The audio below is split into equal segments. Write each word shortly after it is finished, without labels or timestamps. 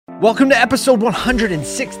Welcome to episode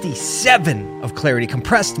 167 of Clarity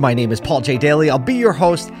Compressed. My name is Paul J. Daly. I'll be your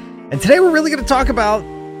host. And today we're really going to talk about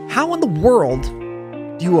how in the world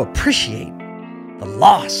do you appreciate the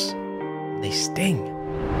loss? They sting.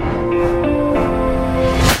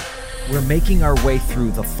 We're making our way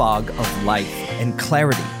through the fog of life, and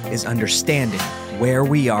clarity is understanding where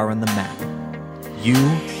we are on the map. You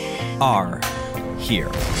are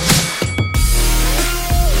here.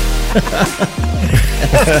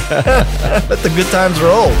 Let the good times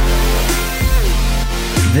roll.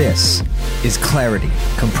 This is Clarity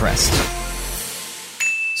Compressed.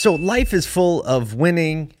 So life is full of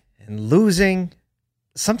winning and losing.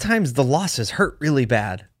 Sometimes the losses hurt really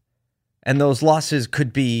bad. And those losses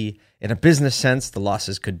could be in a business sense. The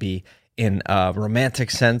losses could be in a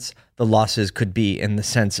romantic sense. The losses could be in the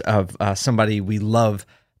sense of somebody we love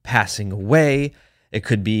passing away. It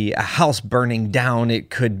could be a house burning down. It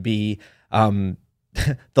could be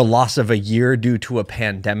the loss of a year due to a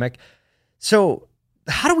pandemic. So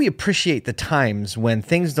how do we appreciate the times when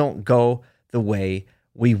things don't go the way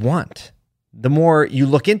we want? The more you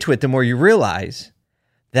look into it, the more you realize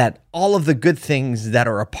that all of the good things that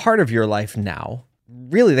are a part of your life now,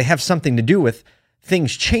 really they have something to do with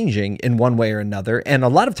things changing in one way or another. And a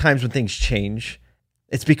lot of times when things change,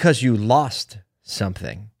 it's because you lost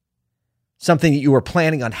something. Something that you were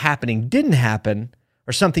planning on happening didn't happen,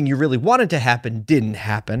 or something you really wanted to happen didn't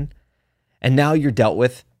happen, and now you're dealt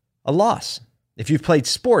with a loss. If you've played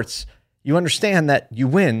sports, you understand that you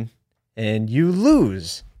win and you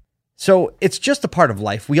lose. So it's just a part of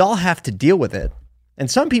life. We all have to deal with it. And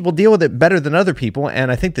some people deal with it better than other people,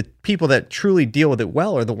 and I think the people that truly deal with it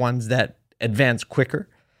well are the ones that advance quicker.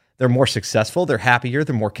 They're more successful, they're happier,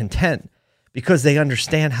 they're more content, because they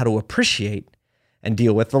understand how to appreciate and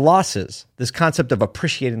deal with the losses. This concept of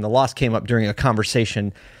appreciating the loss came up during a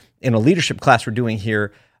conversation in a leadership class we're doing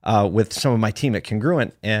here with some of my team at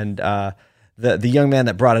Congruent. And the young man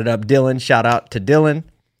that brought it up, Dylan, shout out to Dylan.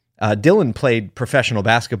 Dylan played professional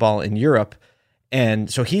basketball in Europe.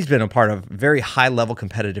 And so he's been a part of very high-level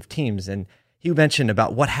competitive teams. And he mentioned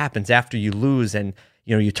about what happens after you lose and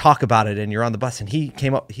you talk about it and you're on the bus. And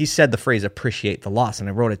he said the phrase, appreciate the loss. And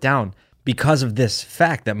I wrote it down because of this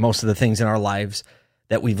fact that most of the things in our lives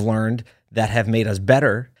that we've learned that have made us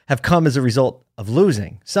better have come as a result of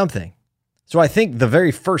losing something. So I think the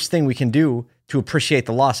very first thing we can do to appreciate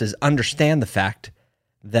the loss is understand the fact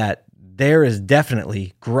that there is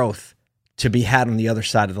definitely growth to be had on the other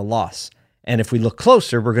side of the loss. And if we look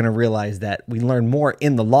closer, we're going to realize that we learn more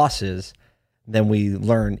in the losses than we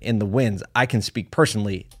learn in the wins. I can speak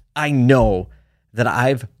personally. I know that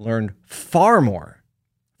I've learned far more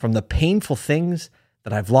from the painful things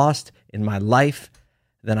that I've lost in my life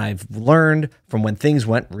than I've learned from when things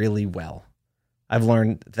went really well. I've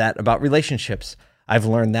learned that about relationships. I've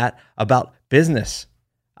learned that about business.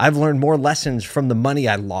 I've learned more lessons from the money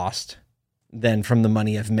I lost than from the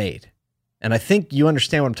money I've made. And I think you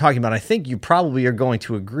understand what I'm talking about. I think you probably are going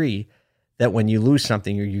to agree that when you lose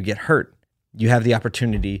something or you get hurt, you have the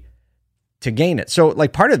opportunity to gain it. So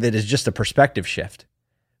part of it is just a perspective shift.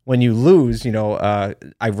 When you lose, I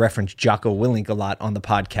reference Jocko Willink a lot on the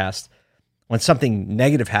podcast. When something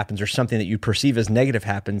negative happens or something that you perceive as negative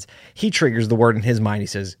happens, he triggers the word in his mind. He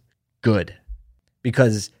says, good.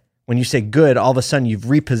 Because when you say good, all of a sudden you've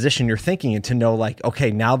repositioned your thinking and to know okay,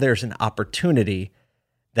 now there's an opportunity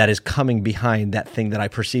that is coming behind that thing that I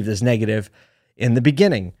perceived as negative in the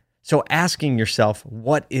beginning. So asking yourself,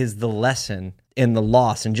 what is the lesson in the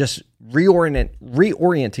loss, and just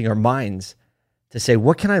reorienting our minds to say,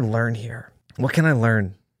 what can I learn here? What can I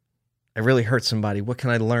learn? I really hurt somebody. What can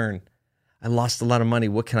I learn? I lost a lot of money.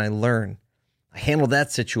 What can I learn? I handled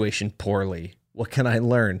that situation poorly. What can I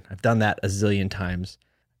learn? I've done that a zillion times.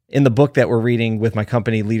 In the book that we're reading with my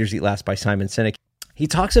company, Leaders Eat Last by Simon Sinek, he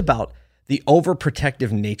talks about the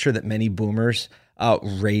overprotective nature that many boomers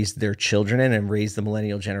raised their children in and raised the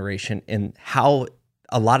millennial generation, and how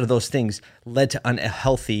a lot of those things led to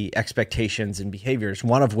unhealthy expectations and behaviors,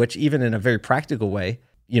 one of which, even in a very practical way,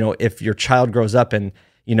 if your child grows up and,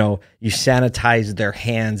 you sanitize their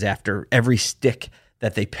hands after every stick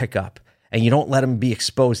that they pick up, and you don't let them be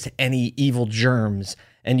exposed to any evil germs,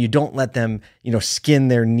 and you don't let them, skin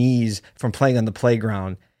their knees from playing on the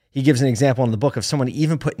playground. He gives an example in the book of someone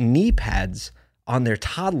even put knee pads on their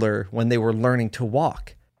toddler when they were learning to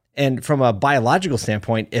walk. And from a biological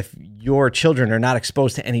standpoint, if your children are not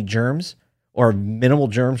exposed to any germs or minimal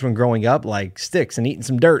germs when growing up, like sticks and eating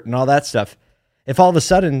some dirt and all that stuff, if all of a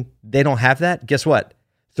sudden they don't have that, guess what?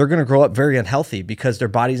 They're going to grow up very unhealthy because their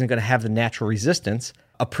body isn't going to have the natural resistance,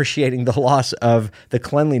 appreciating the loss of the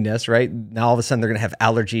cleanliness, right? Now all of a sudden they're going to have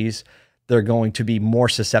allergies. They're going to be more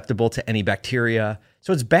susceptible to any bacteria.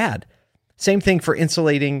 So it's bad. Same thing for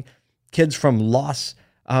insulating kids from loss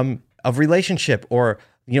of relationship or,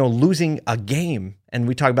 losing a game. And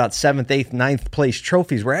we talk about 7th, 8th, 9th place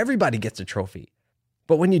trophies where everybody gets a trophy.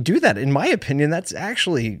 But when you do that, in my opinion, that's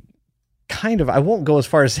actually I won't go as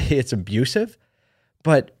far as say it's abusive,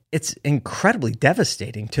 but it's incredibly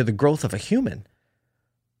devastating to the growth of a human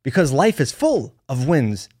because life is full of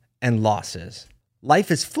wins and losses.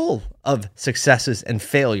 Life is full of successes and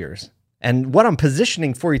failures. And what I'm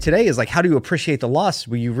positioning for you today is how do you appreciate the loss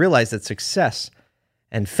where you realize that success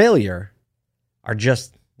and failure are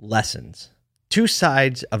just lessons. Two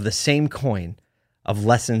sides of the same coin of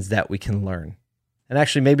lessons that we can learn. And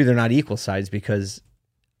actually, maybe they're not equal sides because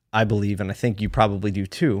I believe, and I think you probably do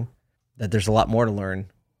too, that there's a lot more to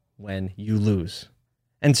learn when you lose.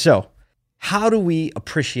 And so, how do we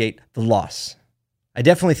appreciate the loss? I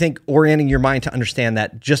definitely think orienting your mind to understand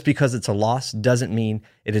that just because it's a loss doesn't mean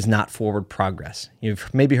it is not forward progress.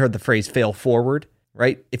 You've maybe heard the phrase fail forward,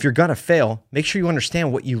 right? If you're going to fail, make sure you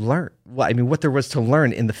understand what you learned. What there was to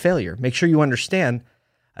learn in the failure. Make sure you understand,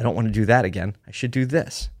 I don't want to do that again. I should do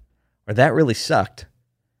this. Or that really sucked.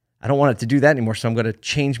 I don't want it to do that anymore, so I'm going to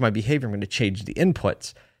change my behavior. I'm going to change the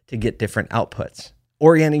inputs to get different outputs.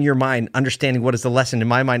 Orienting your mind, understanding what is the lesson, in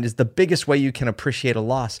my mind, is the biggest way you can appreciate a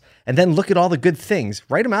loss. And then look at all the good things.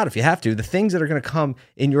 Write them out if you have to. The things that are going to come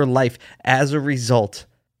in your life as a result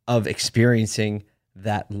of experiencing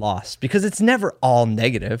that loss. Because it's never all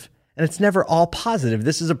negative and it's never all positive.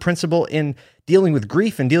 This is a principle in dealing with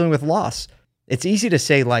grief and dealing with loss. It's easy to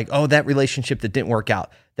say that relationship that didn't work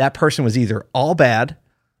out, that person was either all bad,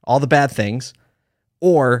 all the bad things,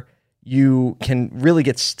 or you can really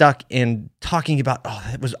get stuck in talking about,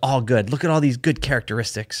 it was all good. Look at all these good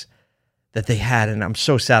characteristics that they had, and I'm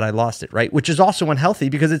so sad I lost it, right? Which is also unhealthy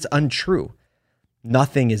because it's untrue.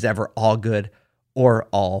 Nothing is ever all good or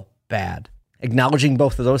all bad. Acknowledging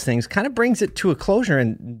both of those things kind of brings it to a closure,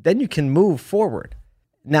 and then you can move forward.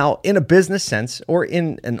 Now, in a business sense, or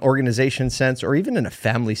in an organization sense, or even in a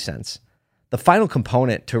family sense, the final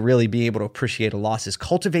component to really be able to appreciate a loss is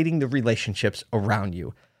cultivating the relationships around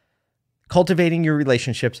you. Cultivating your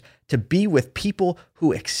relationships to be with people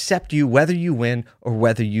who accept you, whether you win or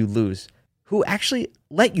whether you lose, who actually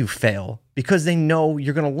let you fail because they know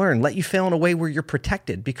you're going to learn, let you fail in a way where you're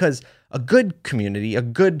protected. Because a good community, a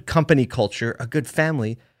good company culture, a good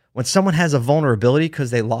family, when someone has a vulnerability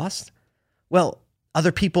because they lost, well,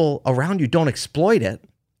 other people around you don't exploit it.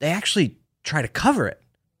 They actually try to cover it.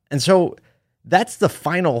 And so that's the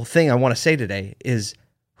final thing I want to say today is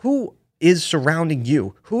who is surrounding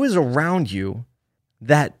you? Who is around you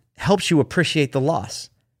that helps you appreciate the loss?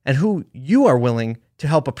 And who you are willing to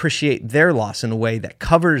help appreciate their loss in a way that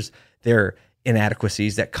covers their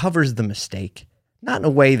inadequacies, that covers the mistake, not in a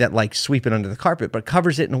way that sweep it under the carpet, but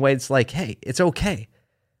covers it in a way that's hey, it's okay.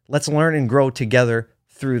 Let's learn and grow together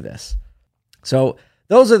through this. So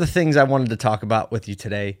those are the things I wanted to talk about with you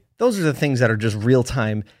today. Those are the things that are just real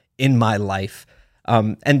time in my life.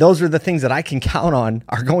 And those are the things that I can count on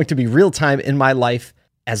are going to be real time in my life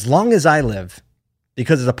as long as I live,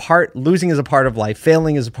 because losing is a part of life,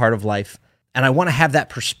 failing is a part of life. And I want to have that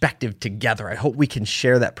perspective together. I hope we can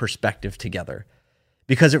share that perspective together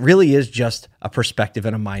because it really is just a perspective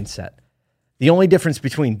and a mindset. The only difference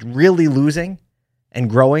between really losing and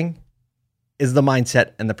growing is the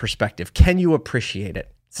mindset and the perspective. Can you appreciate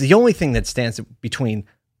it? It's the only thing that stands between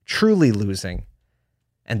truly losing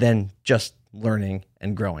and then just learning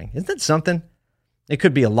and growing. Isn't that something? It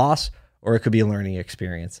could be a loss or it could be a learning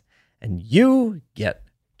experience. And you get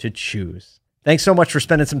to choose. Thanks so much for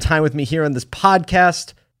spending some time with me here on this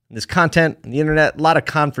podcast, this content, on the internet. A lot of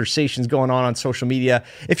conversations going on social media.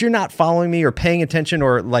 If you're not following me or paying attention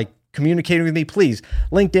or communicating with me, please,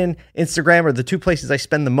 LinkedIn, Instagram are the two places I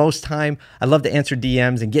spend the most time. I love to answer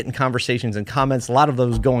DMs and get in conversations and comments. A lot of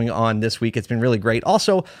those going on this week. It's been really great.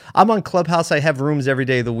 Also, I'm on Clubhouse. I have rooms every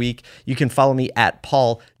day of the week. You can follow me at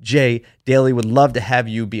Paul J. Daly. Would love to have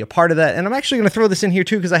you be a part of that. And I'm actually going to throw this in here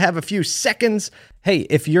too because I have a few seconds. Hey,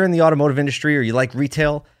 if you're in the automotive industry or you like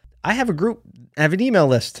retail, I have a group. I have an email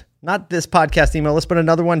list. Not this podcast email list, but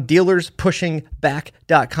another one,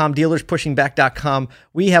 dealerspushingback.com, dealerspushingback.com.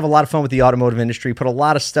 We have a lot of fun with the automotive industry, put a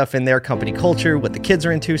lot of stuff in there, company culture, what the kids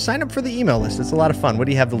are into. Sign up for the email list. It's a lot of fun. What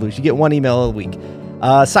do you have to lose? You get one email a week.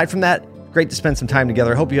 Aside from that, great to spend some time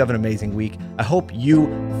together. I hope you have an amazing week. I hope you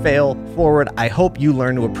fail forward. I hope you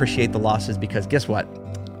learn to appreciate the losses because guess what?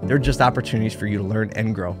 They're just opportunities for you to learn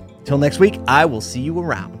and grow. Till next week, I will see you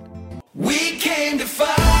around. We came to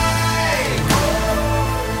fight.